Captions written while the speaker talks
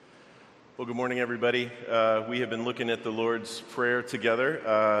Well, good morning, everybody. We have been looking at the Lord's Prayer together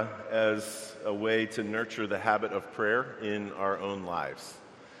as a way to nurture the habit of prayer in our own lives.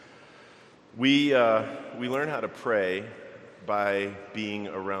 We learn how to pray by being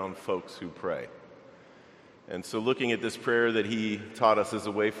around folks who pray. And so looking at this prayer that he taught us as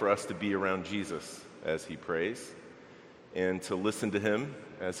a way for us to be around Jesus as he prays, and to listen to him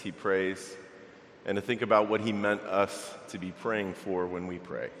as he prays, and to think about what he meant us to be praying for when we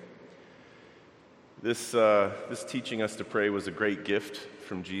pray. This teaching us to pray was a great gift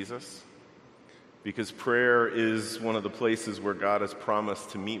from Jesus, because prayer is one of the places where God has promised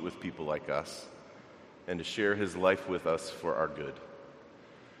to meet with people like us and to share his life with us for our good.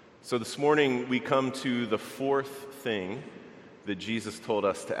 So this morning we come to the fourth thing that Jesus told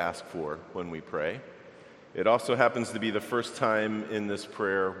us to ask for when we pray. It also happens to be the first time in this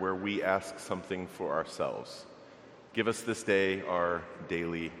prayer where we ask something for ourselves. Give us this day our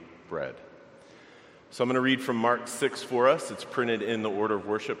daily bread. So I'm going to read from Mark 6 for us. It's printed in the order of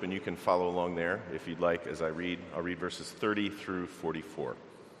worship, and you can follow along there if you'd like as I read. I'll read verses 30 through 44.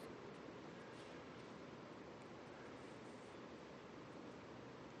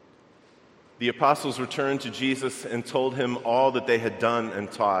 The apostles returned to Jesus and told him all that they had done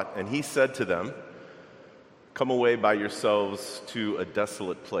and taught, and he said to them, "Come away by yourselves to a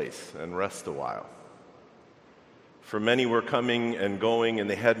desolate place and rest a while." For many were coming and going, and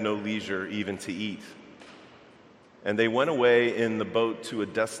they had no leisure even to eat. And they went away in the boat to a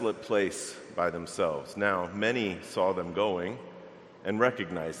desolate place by themselves. Now many saw them going and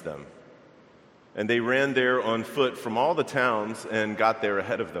recognized them. And they ran there on foot from all the towns and got there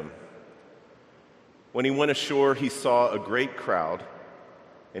ahead of them. When he went ashore, he saw a great crowd,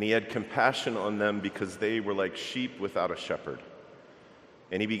 and he had compassion on them because they were like sheep without a shepherd.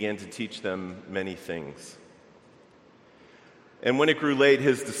 And he began to teach them many things. And when it grew late,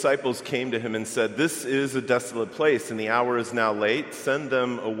 his disciples came to him and said, "This is a desolate place, and the hour is now late. Send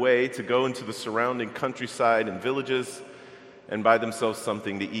them away to go into the surrounding countryside and villages and buy themselves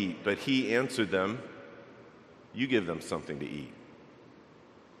something to eat." But he answered them, "You give them something to eat."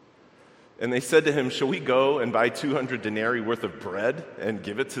 And they said to him, "Shall we go and buy 200 denarii worth of bread and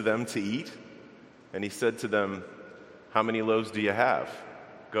give it to them to eat?" And he said to them, "How many loaves do you have?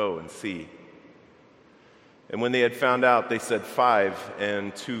 Go and see." And when they had found out, they said, 5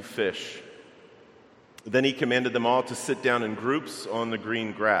 and 2 fish. Then he commanded them all to sit down in groups on the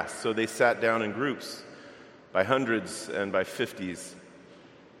green grass. So they sat down in groups, by hundreds and by 50s.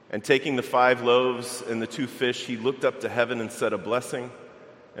 And taking the 5 loaves and the 2 fish, he looked up to heaven and said a blessing,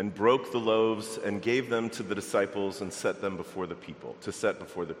 and broke the loaves and gave them to the disciples and set before the people.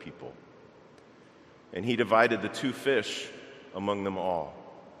 And he divided the 2 fish among them all.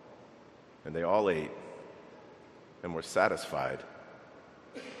 And they all ate and were satisfied.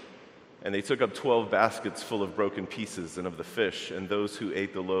 And they took up 12 baskets full of broken pieces and of the fish, and those who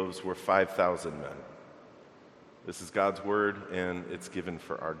ate the loaves were 5,000 men. This is God's word, and it's given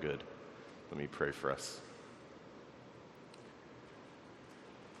for our good. Let me pray for us.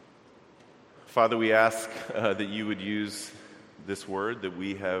 Father, we ask that you would use this word that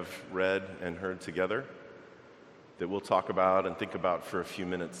we have read and heard together, that we'll talk about and think about for a few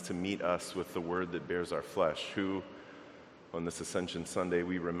minutes, to meet us with the word that bears our flesh, who on this Ascension Sunday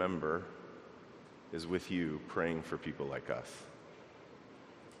we remember is with you praying for people like us.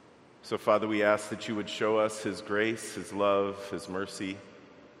 So Father, we ask that you would show us his grace, his love, his mercy,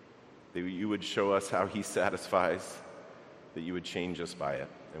 that you would show us how he satisfies, that you would change us by it.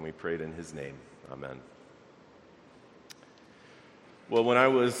 And we pray it in his name. Amen. Well, when I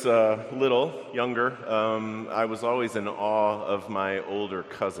was younger, I was always in awe of my older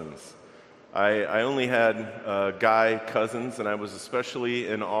cousins. I only had guy cousins, and I was especially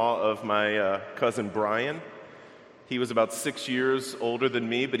in awe of my cousin Brian. He was about 6 years older than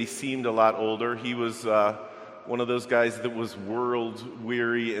me, but he seemed a lot older. He was one of those guys that was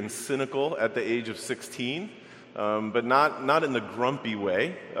world-weary and cynical at the age of 16, but not in the grumpy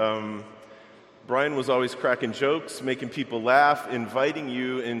way. Brian was always cracking jokes, making people laugh, inviting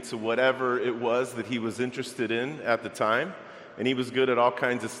you into whatever it was that he was interested in at the time. And he was good at all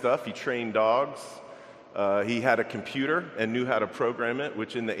kinds of stuff. He trained dogs. He had a computer and knew how to program it,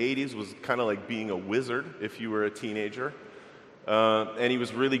 which in the 80s was kind of like being a wizard if you were a teenager. And he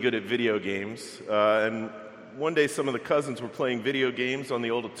was really good at video games. And one day some of the cousins were playing video games on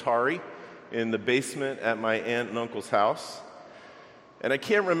the old Atari in the basement at my aunt and uncle's house. And I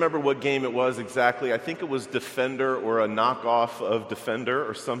can't remember what game it was exactly. I think it was Defender or a knockoff of Defender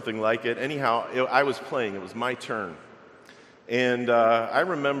or something like it. Anyhow, I was playing. It was my turn. And I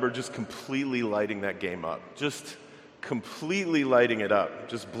remember just completely lighting that game up. Just completely lighting it up,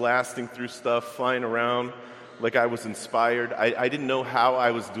 just blasting through stuff, flying around like I was inspired. I didn't know how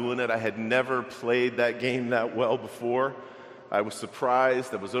I was doing it. I had never played that game that well before. I was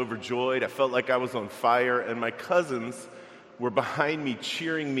surprised. I was overjoyed. I felt like I was on fire, and my cousins were behind me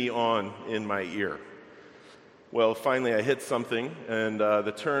cheering me on in my ear. Well, finally I hit something, and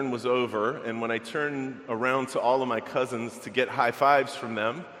the turn was over, and when I turned around to all of my cousins to get high fives from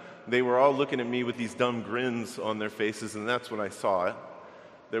them, they were all looking at me with these dumb grins on their faces, and that's when I saw it.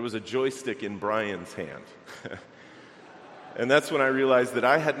 There was a joystick in Brian's hand. And that's when I realized that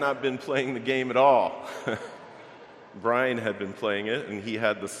I had not been playing the game at all. Brian had been playing it, and he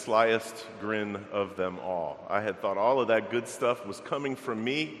had the slyest grin of them all. I had thought all of that good stuff was coming from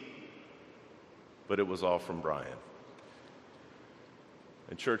me, but it was all from Brian.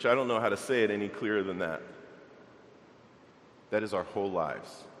 And church, I don't know how to say it any clearer than that. That is our whole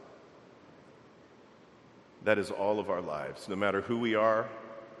lives. That is all of our lives. No matter who we are,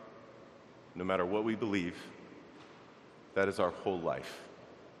 no matter what we believe, that is our whole life.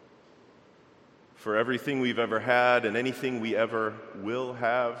 For everything we've ever had and anything we ever will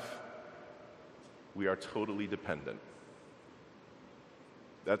have, we are totally dependent.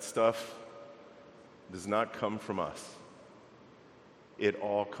 That stuff does not come from us. It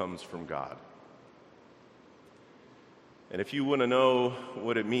all comes from God. And if you want to know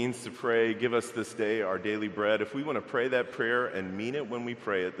what it means to pray, give us this day our daily bread. If we want to pray that prayer and mean it when we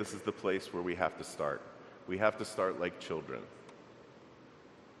pray it, this is the place where we have to start. We have to start like children.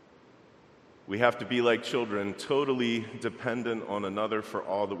 We have to be like children, totally dependent on another for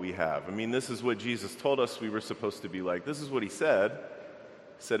all that we have. I mean, this is what Jesus told us we were supposed to be like. This is what he said.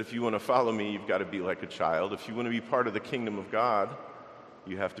 He said, if you want to follow me, you've got to be like a child. If you want to be part of the kingdom of God,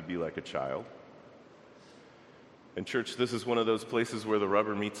 you have to be like a child. And church, this is one of those places where the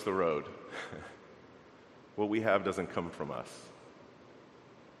rubber meets the road. What we have doesn't come from us.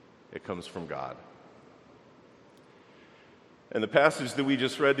 It comes from God. And the passage that we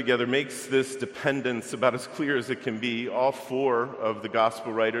just read together makes this dependence about as clear as it can be. All four of the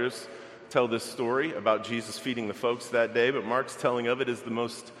gospel writers tell this story about Jesus feeding the folks that day, but Mark's telling of it is the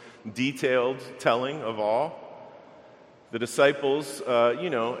most detailed telling of all. The disciples,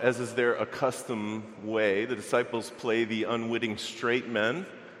 as is their accustomed way, the disciples play the unwitting straight men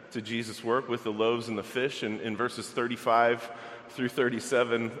to Jesus' work with the loaves and the fish. And in verses 35 through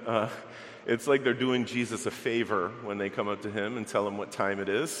 37, it's like they're doing Jesus a favor when they come up to him and tell him what time it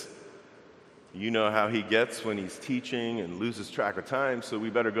is. You know how he gets when he's teaching and loses track of time, so we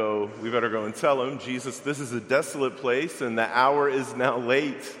better go and tell him, Jesus, this is a desolate place and the hour is now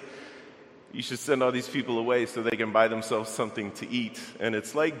late. You should send all these people away so they can buy themselves something to eat. And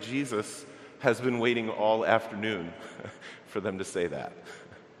it's like Jesus has been waiting all afternoon for them to say that.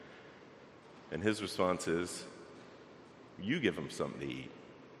 And his response is, you give them something to eat.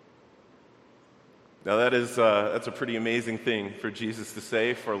 Now that's a pretty amazing thing for Jesus to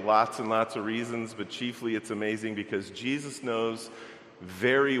say for lots and lots of reasons, but chiefly it's amazing because Jesus knows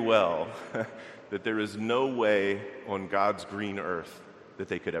very well that there is no way on God's green earth that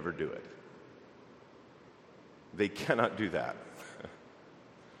they could ever do it. They cannot do that.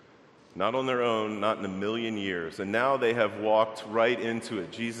 Not on their own, not in a million years. And now they have walked right into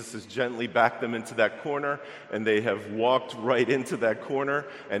it. Jesus has gently backed them into that corner, and they have walked right into that corner,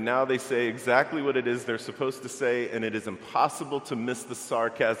 and now they say exactly what it is they're supposed to say, and it is impossible to miss the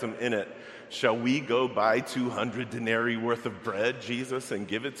sarcasm in it. Shall we go buy 200 denarii worth of bread, Jesus, and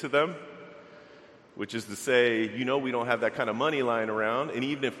give it to them? Which is to say, we don't have that kind of money lying around, and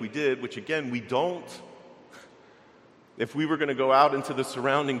even if we did, which again, we don't, if we were going to go out into the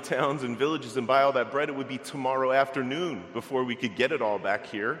surrounding towns and villages and buy all that bread, it would be tomorrow afternoon before we could get it all back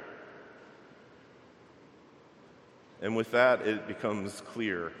here. And with that, it becomes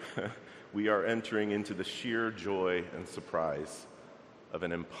clear we are entering into the sheer joy and surprise of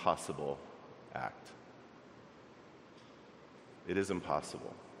an impossible act. It is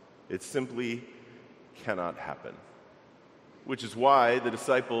impossible. It simply cannot happen. Which is why the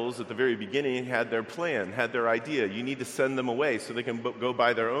disciples at the very beginning had their plan, had their idea. You need to send them away so they can go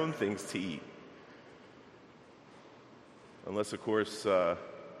buy their own things to eat. Unless, of course,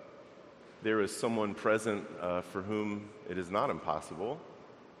 there is someone present for whom it is not impossible.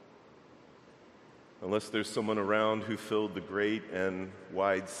 Unless there's someone around who filled the great and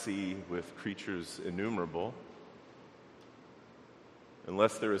wide sea with creatures innumerable.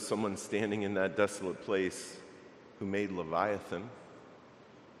 Unless there is someone standing in that desolate place who made Leviathan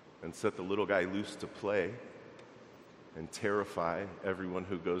and set the little guy loose to play and terrify everyone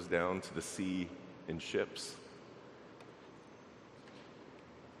who goes down to the sea in ships.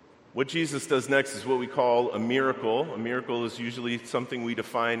 What Jesus does next is what we call a miracle. A miracle is usually something we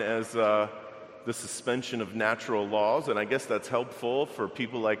define as the suspension of natural laws, and I guess that's helpful for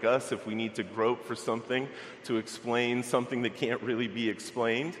people like us if we need to grope for something to explain something that can't really be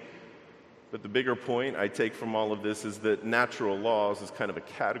explained. But the bigger point I take from all of this is that natural laws is kind of a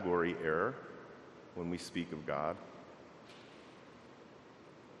category error when we speak of God.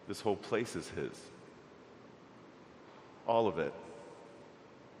 This whole place is His. All of it.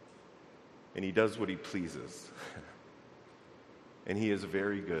 And He does what He pleases. And He is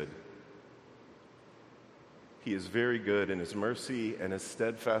very good. He is very good, and His mercy and His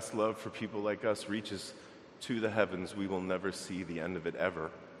steadfast love for people like us reaches to the heavens. We will never see the end of it ever,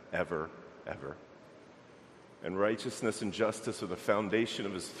 ever, ever. And righteousness and justice are the foundation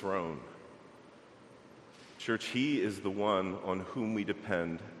of His throne. Church, He is the one on whom we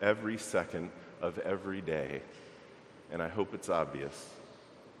depend every second of every day. And I hope it's obvious.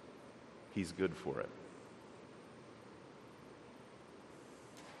 He's good for it.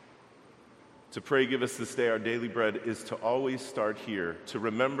 To pray, give us this day our daily bread, is to always start here, to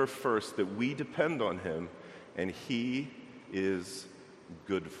remember first that we depend on Him, and He is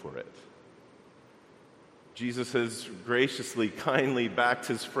good for it. Jesus has graciously, kindly backed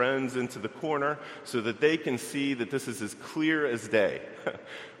His friends into the corner so that they can see that this is as clear as day.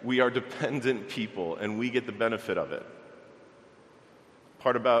 We are dependent people, and we get the benefit of it.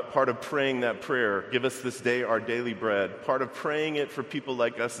 Part of praying that prayer, give us this day our daily bread, part of praying it for people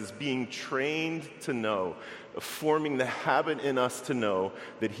like us is being trained to know, forming the habit in us to know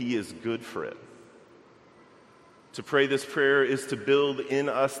that He is good for it. To pray this prayer is to build in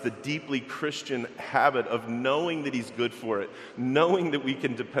us the deeply Christian habit of knowing that He's good for it, knowing that we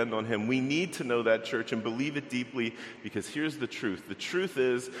can depend on Him. We need to know that, church, and believe it deeply, because here's the truth. The truth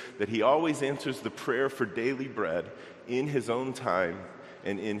is that He always answers the prayer for daily bread in His own time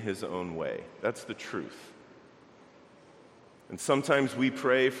and in His own way. That's the truth. And sometimes we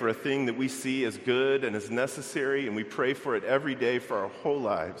pray for a thing that we see as good and as necessary, and we pray for it every day for our whole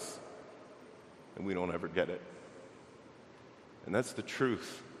lives, and we don't ever get it. And that's the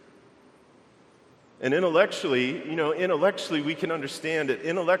truth. And intellectually we can understand it.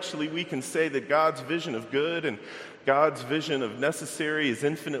 Intellectually, we can say that God's vision of good and God's vision of necessary is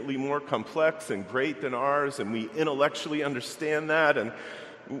infinitely more complex and great than ours, and we intellectually understand that, and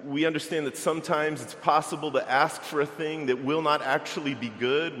we understand that sometimes it's possible to ask for a thing that will not actually be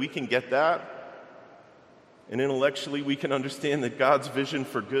good. We can get that. And intellectually, we can understand that God's vision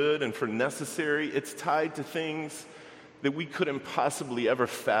for good and for necessary, it's tied to things that we couldn't possibly ever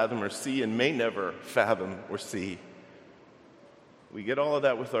fathom or see and may never fathom or see. We get all of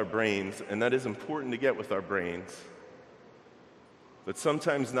that with our brains, and that is important to get with our brains. But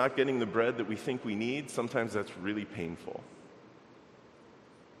sometimes not getting the bread that we think we need, sometimes that's really painful.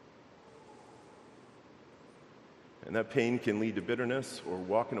 And that pain can lead to bitterness or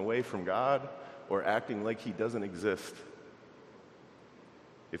walking away from God or acting like He doesn't exist.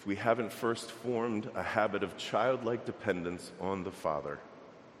 If we haven't first formed a habit of childlike dependence on the Father,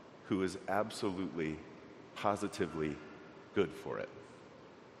 who is absolutely, positively good for it.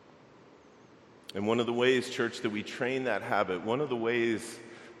 And one of the ways, church, that we train that habit, one of the ways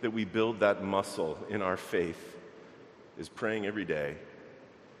that we build that muscle in our faith is praying every day,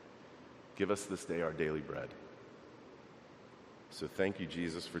 give us this day our daily bread. So thank you,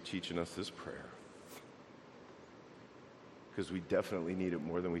 Jesus, for teaching us this prayer, because we definitely need it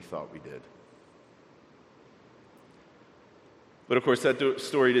more than we thought we did. But of course, that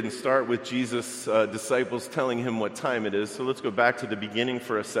story didn't start with Jesus' disciples telling Him what time it is. So let's go back to the beginning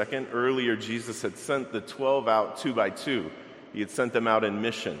for a second. Earlier, Jesus had sent the 12 out 2 by 2. He had sent them out in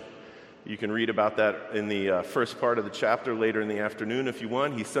mission. You can read about that in the first part of the chapter later in the afternoon if you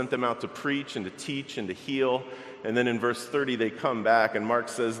want. He sent them out to preach and to teach and to heal. And then in verse 30, they come back, and Mark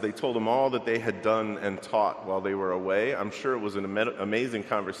says they told Him all that they had done and taught while they were away. I'm sure it was an amazing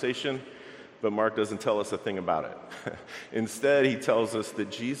conversation, but Mark doesn't tell us a thing about it. Instead, he tells us that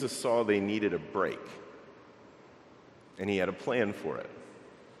Jesus saw they needed a break, and He had a plan for it.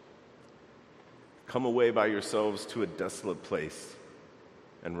 Come away by yourselves to a desolate place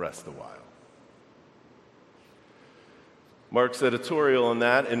and rest a while. Mark's editorial on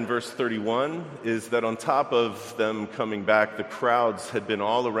that in verse 31 is that on top of them coming back, the crowds had been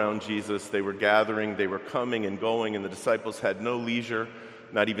all around Jesus. They were gathering, they were coming and going, and the disciples had no leisure,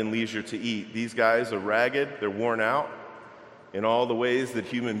 not even leisure to eat. These guys are ragged, they're worn out in all the ways that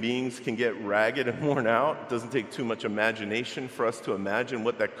human beings can get ragged and worn out. It doesn't take too much imagination for us to imagine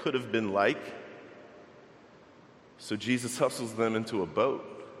what that could have been like. So Jesus hustles them into a boat.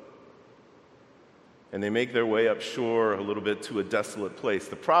 And they make their way up shore a little bit to a desolate place.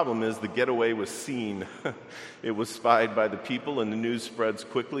 The problem is the getaway was seen. It was spied by the people, and the news spreads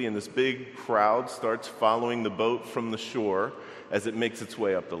quickly, and this big crowd starts following the boat from the shore as it makes its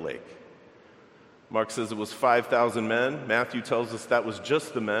way up the lake. Mark says it was 5,000 men. Matthew tells us that was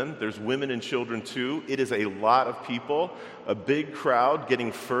just the men. There's women and children too. It is a lot of people, a big crowd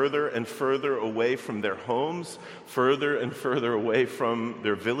getting further and further away from their homes, further and further away from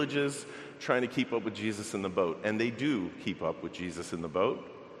their villages, trying to keep up with Jesus in the boat. And they do keep up with Jesus in the boat.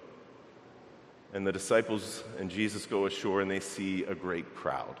 And the disciples and Jesus go ashore and they see a great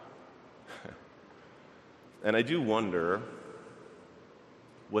crowd. And I do wonder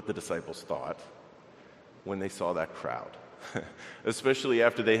what the disciples thought when they saw that crowd, especially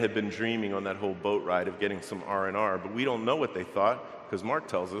after they had been dreaming on that whole boat ride of getting some R&R. But we don't know what they thought because Mark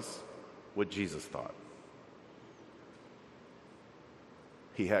tells us what Jesus thought.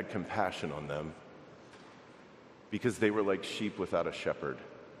 He had compassion on them because they were like sheep without a shepherd.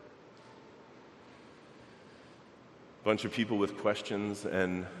 A bunch of people with questions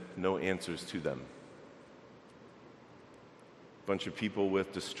and no answers to them. A bunch of people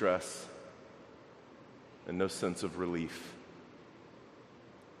with distress and no sense of relief.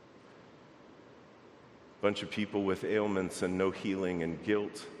 A bunch of people with ailments and no healing, and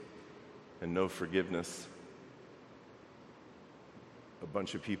guilt and no forgiveness. A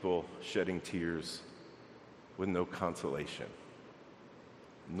bunch of people shedding tears with no consolation.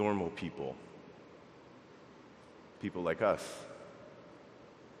 Normal people. People like us.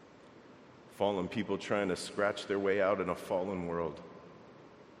 Fallen people trying to scratch their way out in a fallen world.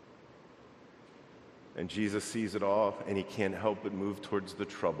 And Jesus sees it all, and he can't help but move towards the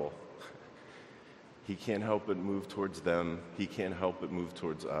trouble. He can't help but move towards them. He can't help but move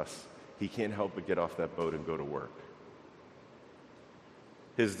towards us. He can't help but get off that boat and go to work.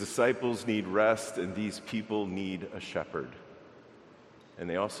 His disciples need rest, and these people need a shepherd. And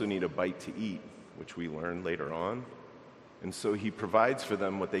they also need a bite to eat, which we learn later on. And so he provides for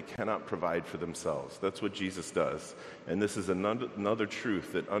them what they cannot provide for themselves. That's what Jesus does. And this is another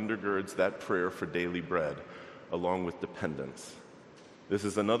truth that undergirds that prayer for daily bread, along with dependence. This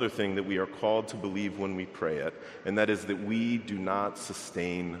is another thing that we are called to believe when we pray it, and that is that we do not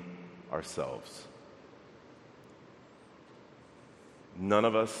sustain ourselves. None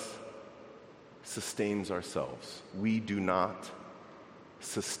of us sustains ourselves. We do not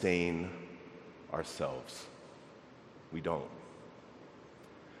sustain ourselves. We don't.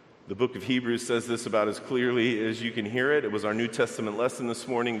 The book of Hebrews says this about as clearly as you can hear it. It was our New Testament lesson this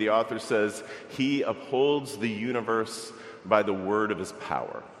morning. The author says, "He upholds the universe by the word of his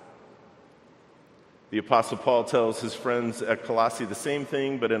power." The Apostle Paul tells his friends at Colossae the same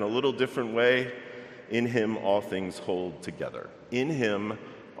thing, but in a little different way. In him all things hold together. In him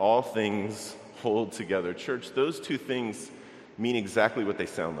all things hold together. Church, those two things mean exactly what they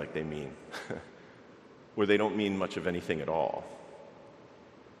sound like they mean. Where they don't mean much of anything at all.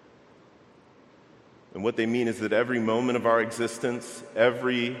 And what they mean is that every moment of our existence,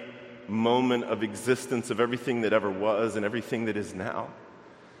 every moment of existence of everything that ever was and everything that is now,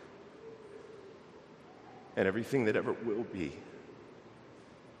 and everything that ever will be,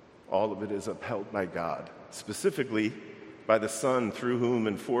 all of it is upheld by God, specifically by the Son, through whom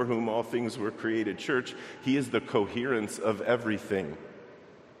and for whom all things were created. Church, he is the coherence of everything.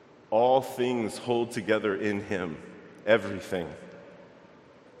 All things hold together in him. Everything.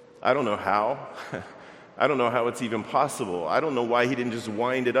 I don't know how. I don't know how it's even possible. I don't know why he didn't just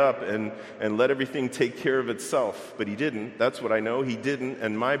wind it up and let everything take care of itself. But he didn't. That's what I know. He didn't.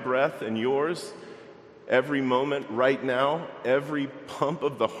 And my breath and yours, every moment right now, every pump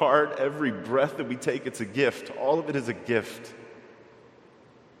of the heart, every breath that we take, it's a gift. All of it is a gift.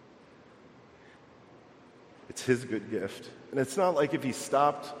 It's his good gift. And it's not like if he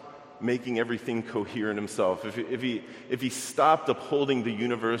stopped making everything coherent himself. If he stopped upholding the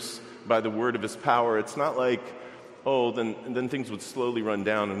universe by the word of his power, it's not like, then things would slowly run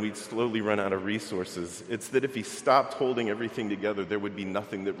down and we'd slowly run out of resources. It's that if he stopped holding everything together, there would be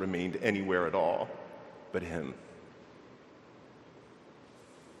nothing that remained anywhere at all but him.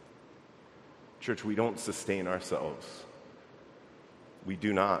 Church, we don't sustain ourselves. We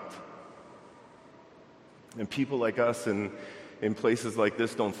do not. And people like us in places like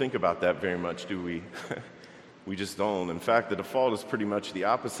this don't think about that very much, do we? We just don't. In fact, the default is pretty much the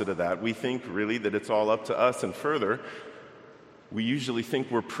opposite of that. We think really that it's all up to us, and further, we usually think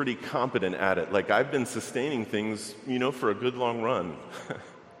we're pretty competent at it. Like, I've been sustaining things, for a good long run.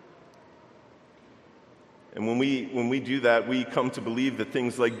 And when we do that, we come to believe that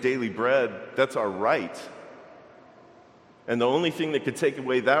things like daily bread, that's our right. And the only thing that could take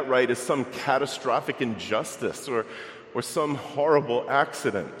away that right is some catastrophic injustice or some horrible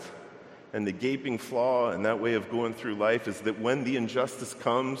accident. And the gaping flaw in that way of going through life is that when the injustice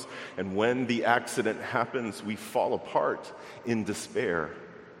comes and when the accident happens, we fall apart in despair.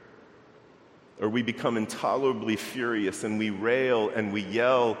 Or we become intolerably furious and we rail and we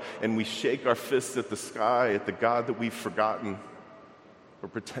yell and we shake our fists at the sky, at the God that we've forgotten or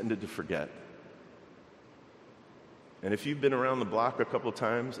pretended to forget. And if you've been around the block a couple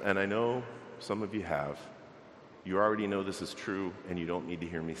times, and I know some of you have, you already know this is true and you don't need to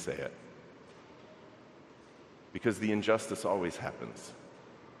hear me say it. Because the injustice always happens.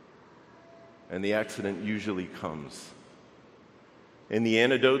 And the accident usually comes. And the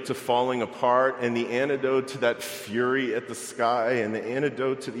antidote to falling apart, and the antidote to that fury at the sky, and the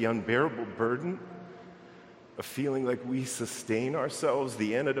antidote to the unbearable burden of feeling like we sustain ourselves,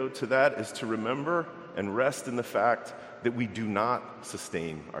 the antidote to that is to remember and rest in the fact that we do not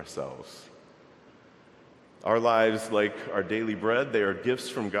sustain ourselves. Our lives, like our daily bread, they are gifts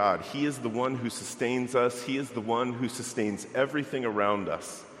from God. He is the one who sustains us. He is the one who sustains everything around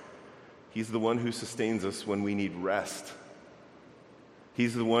us. He's the one who sustains us when we need rest.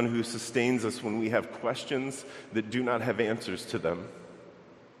 He's the one who sustains us when we have questions that do not have answers to them.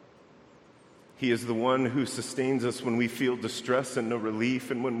 He is the one who sustains us when we feel distress and no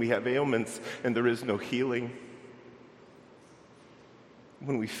relief, and when we have ailments and there is no healing.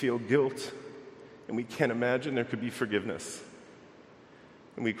 When we feel guilt and we can't imagine there could be forgiveness.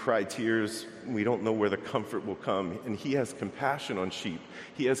 And we cry tears, and we don't know where the comfort will come. And He has compassion on sheep.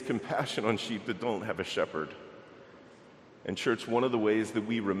 He has compassion on sheep that don't have a shepherd. And church, one of the ways that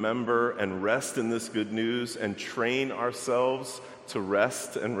we remember and rest in this good news and train ourselves to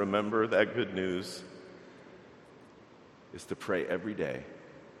rest and remember that good news is to pray every day.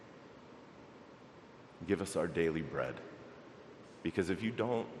 Give us our daily bread. Because if you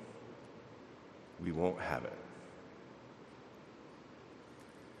don't, we won't have it.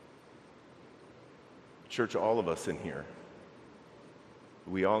 Church, all of us in here,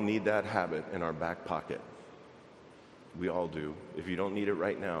 we all need that habit in our back pocket. We all do. If you don't need it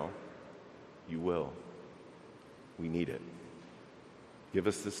right now, you will. We need it. Give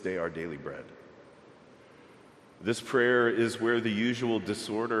us this day our daily bread. This prayer is where the usual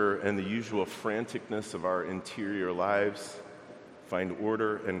disorder and the usual franticness of our interior lives find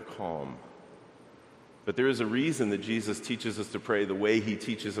order and calm. But there is a reason that Jesus teaches us to pray the way He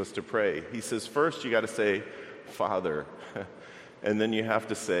teaches us to pray. He says, first you got to say, Father, and then you have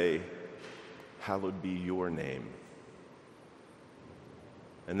to say, hallowed be your name.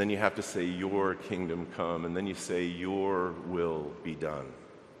 And then you have to say, your kingdom come, and then you say, your will be done.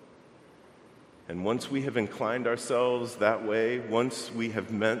 And once we have inclined ourselves that way, once we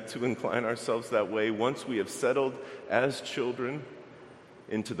have meant to incline ourselves that way, once we have settled as children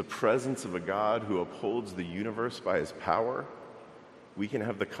into the presence of a God who upholds the universe by His power, we can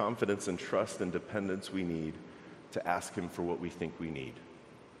have the confidence and trust and dependence we need to ask Him for what we think we need.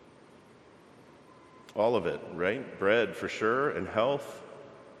 All of it, right? Bread for sure, and health,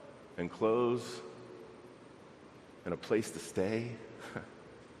 and clothes, and a place to stay,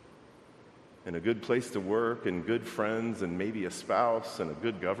 and a good place to work, and good friends, and maybe a spouse, and a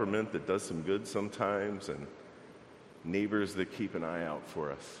good government that does some good sometimes, and neighbors that keep an eye out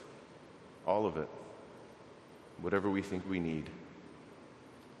for us. All of it. Whatever we think we need.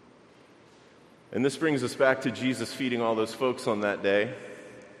 And this brings us back to Jesus feeding all those folks on that day.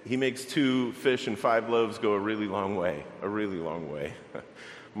 He makes 2 fish and 5 loaves go a really long way. A really long way.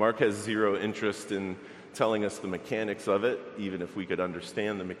 Mark has zero interest in telling us the mechanics of it, even if we could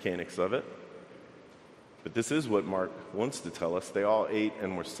understand the mechanics of it. But this is what Mark wants to tell us. They all ate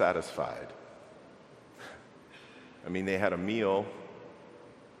and were satisfied. I mean, they had a meal,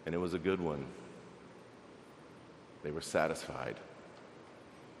 and it was a good one. They were satisfied.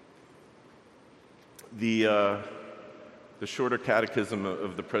 The Shorter Catechism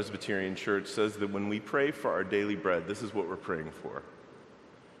of the Presbyterian Church says that when we pray for our daily bread, this is what we're praying for.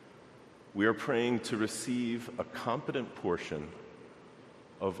 We are praying to receive a competent portion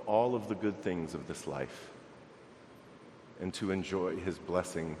of all of the good things of this life and to enjoy His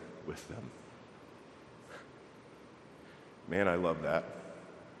blessing with them. Man, I love that.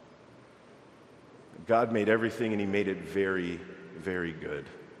 God made everything, and He made it very, very good.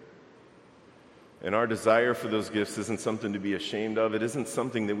 And our desire for those gifts isn't something to be ashamed of. It isn't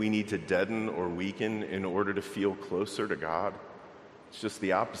something that we need to deaden or weaken in order to feel closer to God. It's just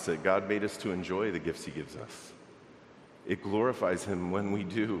the opposite. God made us to enjoy the gifts He gives us. It glorifies Him when we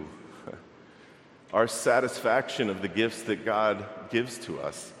do. Our satisfaction of the gifts that God gives to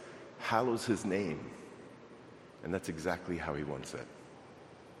us hallows His name. And that's exactly how he wants it.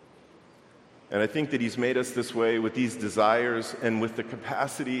 And I think that he's made us this way with these desires and with the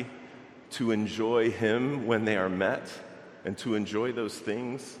capacity to enjoy him when they are met and to enjoy those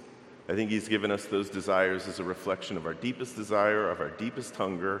things. I think he's given us those desires as a reflection of our deepest desire, of our deepest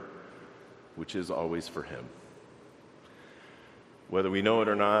hunger, which is always for him. Whether we know it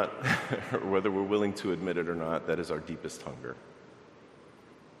or not, or whether we're willing to admit it or not, that is our deepest hunger.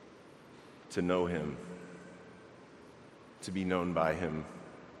 To know him, to be known by him,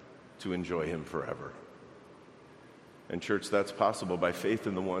 to enjoy him forever. And church, that's possible by faith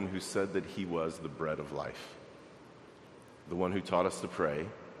in the one who said that he was the bread of life, the one who taught us to pray,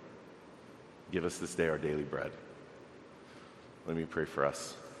 "Give us this day our daily bread." Let me pray for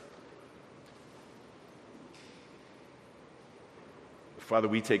us. Father,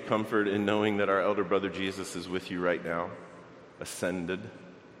 we take comfort in knowing that our elder brother Jesus is with you right now, ascended,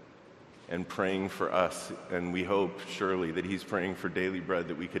 and praying for us. And we hope, surely, that he's praying for daily bread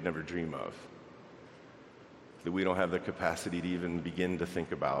that we could never dream of, that we don't have the capacity to even begin to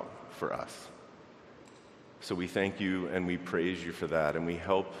think about for us. So we thank you and we praise you for that. And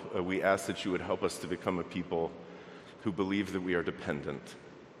we ask that you would help us to become a people who believe that we are dependent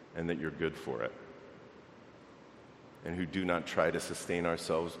and that you're good for it, and who do not try to sustain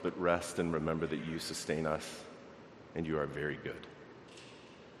ourselves, but rest and remember that you sustain us, and you are very good.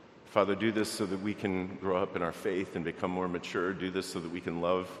 Father, do this so that we can grow up in our faith and become more mature. Do this so that we can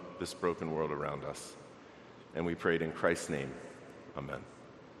love this broken world around us. And we pray it in Christ's name. Amen.